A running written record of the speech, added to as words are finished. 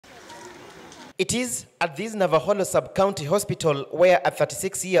It is at this Navakholo sub-county hospital where a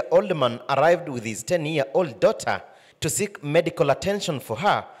 36-year-old man arrived with his 10-year-old daughter to seek medical attention for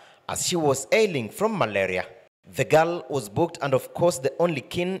her as she was ailing from malaria. The girl was booked, and of course the only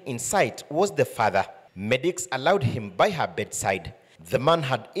kin in sight was the father. Medics allowed him by her bedside. The man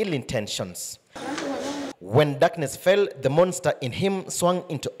had ill intentions. When darkness fell, the monster in him swung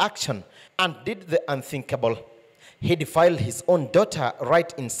into action and did the unthinkable. He defiled his own daughter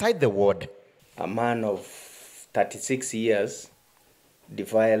right inside the ward. A man of 36 years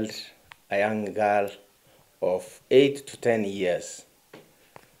defiled a young girl of 8 to 10 years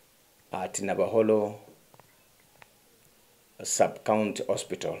at Navakholo sub-county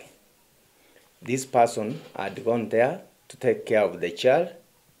hospital. This person had gone there to take care of the child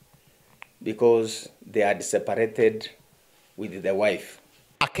because they had separated with the wife.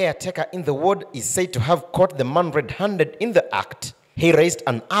 A caretaker in the ward is said to have caught the man red-handed in the act. He raised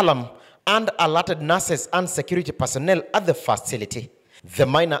an alarm and alerted nurses and security personnel at the facility. The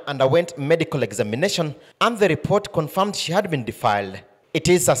minor underwent medical examination and the report confirmed she had been defiled. It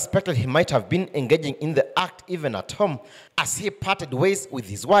is suspected he might have been engaging in the act even at home, as he parted ways with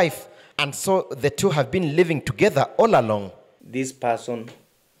his wife, and so the two have been living together all along. This person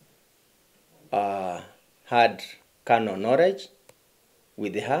had carnal knowledge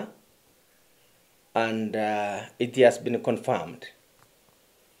with her, and it has been confirmed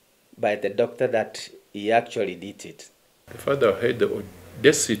by the doctor that he actually did it. The father had the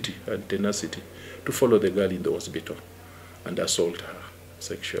audacity and tenacity to follow the girl in the hospital and assault her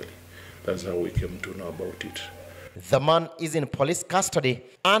sexually. That's how we came to know about it. The man is in police custody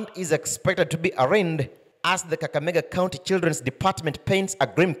and is expected to be arraigned as the Kakamega County Children's Department paints a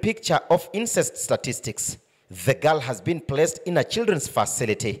grim picture of incest statistics. The girl has been placed in a children's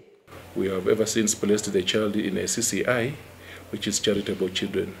facility. We have ever since placed the child in a CCI, which is Charitable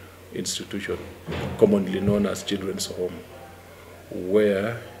Children Institution, commonly known as Children's Home,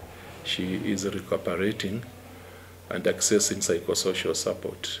 where she is recuperating and accessing psychosocial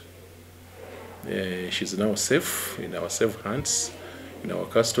support. She's now safe, in our safe hands, in our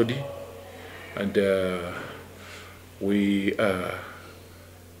custody, and we are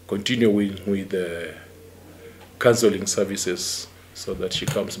continuing with the counseling services so that she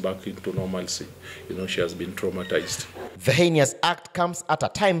comes back into normalcy. You know, she has been traumatized. The heinous act comes at a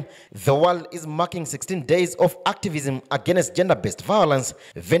time the world is marking 16 days of activism against gender-based violence,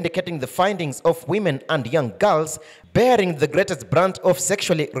 vindicating the findings of women and young girls bearing the greatest brunt of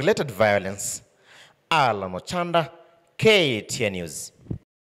sexually related violence. Alan Ochanda, KTN News.